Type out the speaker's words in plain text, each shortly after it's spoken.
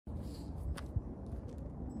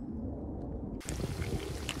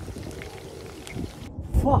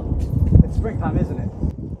fuck? It's springtime, isn't it?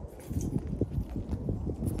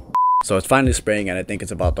 So it's finally spring, and I think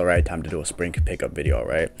it's about the right time to do a spring pickup video,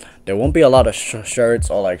 right? There won't be a lot of shirts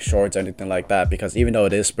or like shorts or anything like that, because even though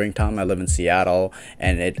it is springtime, I live in Seattle,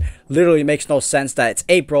 and it literally makes no sense that it's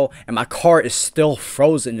April and my car is still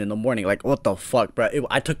frozen in the morning. Like, what the fuck, bro?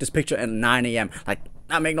 I took this picture at 9 a.m. Like,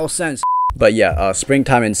 that make no sense. But yeah,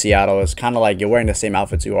 springtime in Seattle is kind of like you're wearing the same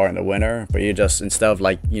outfits you are in the winter, but you just, instead of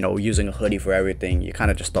like, you know, using a hoodie for everything, you kind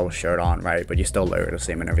of just throw a shirt on, right? But you still layer the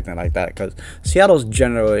same and everything like that, because Seattle's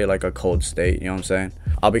generally like a cold state, you know what I'm saying?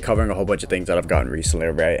 I'll be covering a whole bunch of things that I've gotten recently,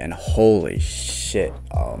 right? And holy shit,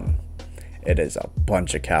 it is a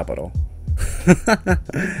bunch of Kapital.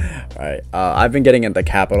 Right, I've been getting into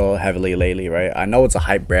Kapital heavily lately, right? I know it's a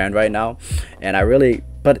hype brand right now, and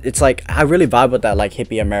but it's like I really vibe with that like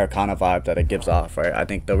hippie Americana vibe that it gives off, right? I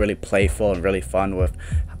think they're really playful and really fun with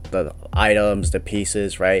the items, the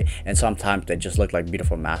pieces, right? And sometimes they just look like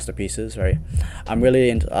beautiful masterpieces, right? I'm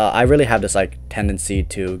really into I really have this like tendency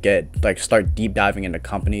to start deep diving into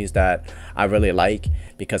companies that I really like,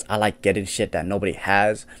 because I like getting shit that nobody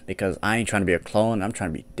has, because I ain't trying to be a clone. I'm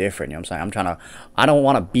trying to be different, you know what I'm saying? I don't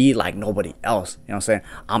want to be like nobody else, you know what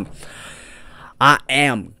I'm saying? I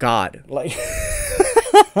am God, like.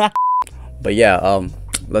 But yeah,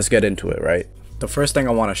 let's get into it, right? The first thing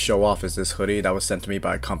I want to show off is this hoodie that was sent to me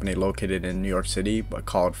by a company located in New York City, but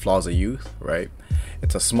called Flaws of Youth, right?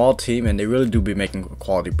 It's a small team, and they really do be making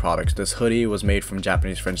quality products. This hoodie was made from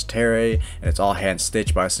Japanese French terre, and it's all hand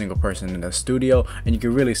stitched by a single person in the studio, and you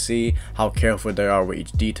can really see how careful they are with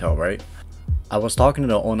each detail, right? I was talking to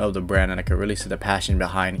the owner of the brand, and I could really see the passion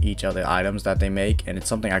behind each of the items that they make, and it's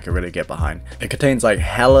something I could really get behind. It contains like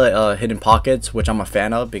hella hidden pockets, which I'm a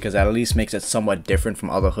fan of, because that at least makes it somewhat different from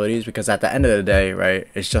other hoodies, because at the end of the day, right,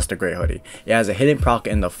 it's just a great hoodie. It has a hidden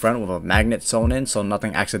pocket in the front with a magnet sewn in, so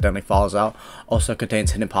nothing accidentally falls out. Also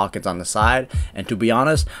contains hidden pockets on the side, and to be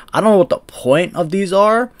honest, I don't know what the point of these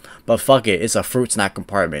are, but fuck it, it's a fruit snack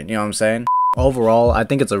compartment, you know what I'm saying? Overall, I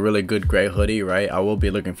think it's a really good gray hoodie, right? I will be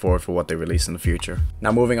looking forward for what they release in the future.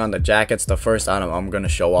 Now moving on to jackets, the first item I'm going to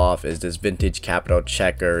show off is this vintage Kapital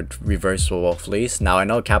checkered reversible fleece. Now I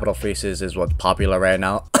know Kapital fleeces is what's popular right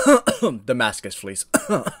now. Damascus fleece.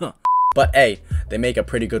 But hey, they make a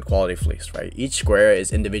pretty good quality fleece, right? Each square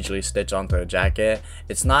is individually stitched onto a jacket.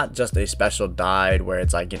 It's not just a special dyed where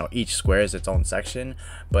it's like, you know, each square is its own section,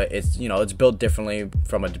 but it's, you know, it's built differently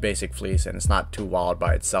from a basic fleece, and it's not too wild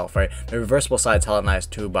by itself, right? The reversible side's hella nice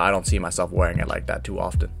too, but I don't see myself wearing it like that too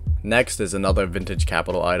often. Next is another vintage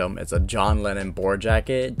Kapital item. It's a John Lennon board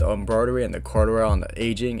jacket. The embroidery and the corduroy on the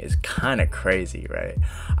aging is kind of crazy, right?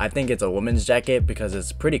 I think it's a woman's jacket because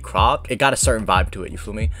it's pretty cropped. It got a certain vibe to it, you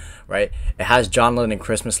feel me, right? It has John Lennon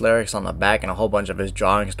Christmas lyrics on the back and a whole bunch of his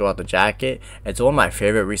drawings throughout the jacket. It's one of my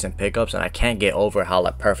favorite recent pickups, and I can't get over how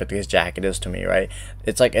like perfect this jacket is to me, right?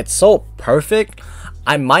 It's like, it's so perfect,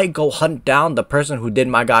 I might go hunt down the person who did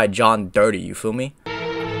my guy John dirty, you feel me?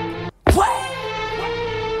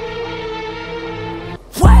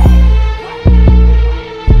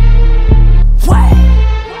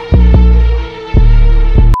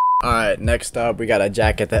 Alright, next up we got a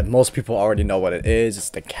jacket that most people already know what it is.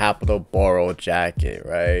 It's the Kapital Boro jacket,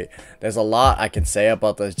 right? There's a lot I can say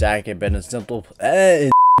about this jacket, but in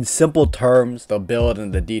simple terms, the build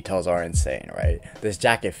and the details are insane, right? This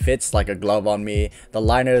jacket fits like a glove on me. The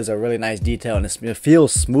liner is a really nice detail, and it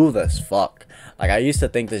feels smooth as fuck. Like, I used to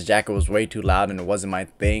think this jacket was way too loud and it wasn't my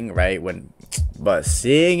thing, right? But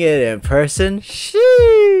seeing it in person,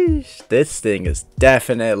 sheesh, this thing is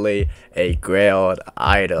definitely a grailed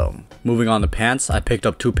item. Moving on to pants, I picked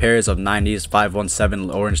up two pairs of 90s 517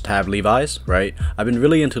 orange tab Levi's, right? I've been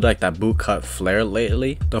really into like that boot cut flare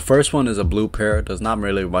lately. The first one is a blue pair. There's not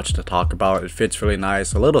really much to talk about. It fits really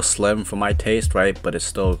nice, a little slim for my taste, right? But it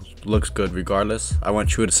still looks good regardless. I went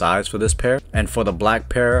true to size for this pair. And for the black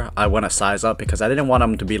pair, I went a size up because I didn't want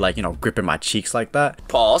them to be like, you know, gripping my cheeks like that.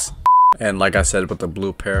 Pause. And like I said with the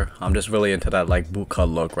blue pair, I'm just really into that like boot cut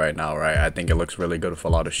look right now, right? I think it looks really good with a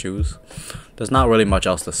lot of shoes. There's not really much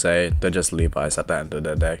else to say. They're just Levi's at the end of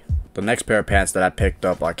the day. The next pair of pants that I picked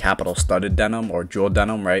up are Kapital studded denim or jewel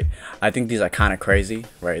denim, right? I think these are kind of crazy,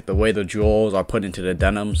 right? The way the jewels are put into the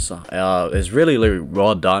denims is really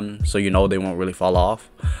well done, so you know they won't really fall off.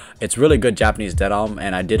 It's really good Japanese denim,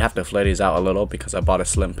 and I did have to flare these out a little because I bought a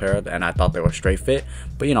slim pair and I thought they were straight fit.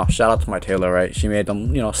 But you know, shout out to my tailor, right? She made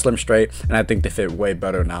them, you know, slim straight, and I think they fit way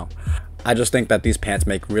better now. I just think that these pants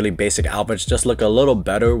make really basic outfits just look a little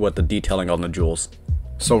better with the detailing on the jewels.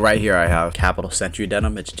 So right here I have Kapital Century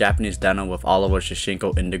denim. It's Japanese denim with all over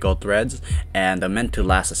Shishinko indigo threads, and they're meant to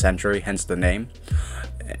last a century, hence the name.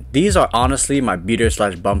 These are honestly my beater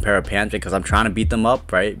slash bum pair of pants because I'm trying to beat them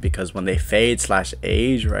up, right? Because when they fade slash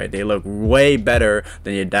age, right, they look way better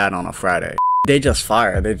than your dad on a Friday. They just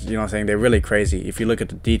fire. They, you know what I'm saying? They're really crazy. If you look at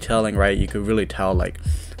the detailing, right, you could really tell like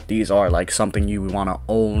these are like something you want to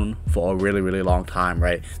own for a really long time,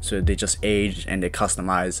 right? So they just age and they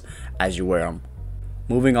customize as you wear them.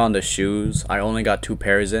 Moving on to shoes, I only got 2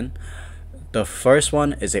 pairs in. The first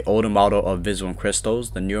one is an older model of Visual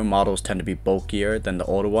Crystals. The newer models tend to be bulkier than the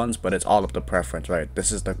older ones, but it's all up to preference, right?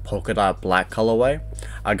 This is the polka dot black colorway.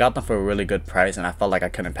 I got them for a really good price and I felt like I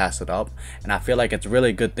couldn't pass it up. And I feel like it's a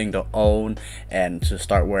really good thing to own and to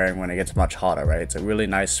start wearing when it gets much hotter, right? It's a really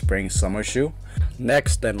nice spring summer shoe.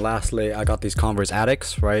 Next and lastly, I got these Converse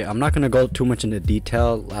Addicts, right? I'm not going to go too much into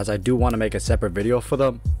detail as I do want to make a separate video for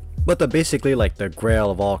them. But they're basically like the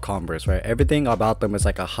grail of all Converse, right? Everything about them is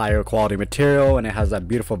like a higher quality material and it has that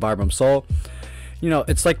beautiful vibrant sole. You know,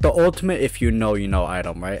 it's like the ultimate if you know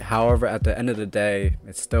item, right? However, at the end of the day,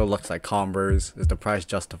 it still looks like Converse. Is the price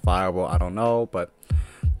justifiable? I don't know, but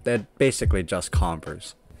they're basically just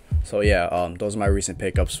Converse. So yeah, those are my recent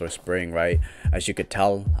pickups for spring, right? As you could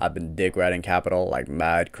tell, I've been dick riding Kapital like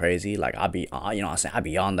mad crazy. Like I be, you know what I'm saying? I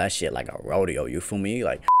be on that shit like a rodeo, you feel me?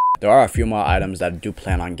 Like, there are a few more items that I do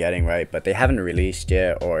plan on getting, right? But they haven't released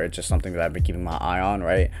yet, or it's just something that I've been keeping my eye on,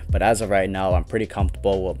 right? But as of right now, I'm pretty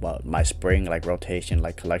comfortable with what my spring like rotation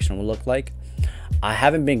like collection will look like. I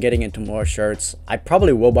haven't been getting into more shirts. I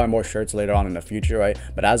probably will buy more shirts later on in the future, right?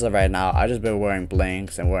 But as of right now, I just been wearing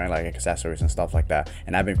blinks and wearing like accessories and stuff like that,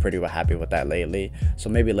 and I've been pretty happy with that lately. So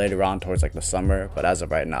maybe later on towards like the summer, but as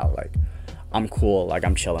of right now, like I'm cool, like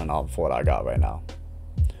I'm chilling off for what I got right now.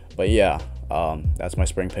 But yeah, that's my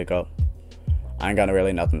spring pickup. I ain't got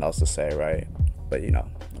really nothing else to say, right? But you know,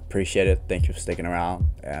 appreciate it. Thank you for sticking around,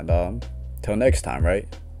 and till next time, right?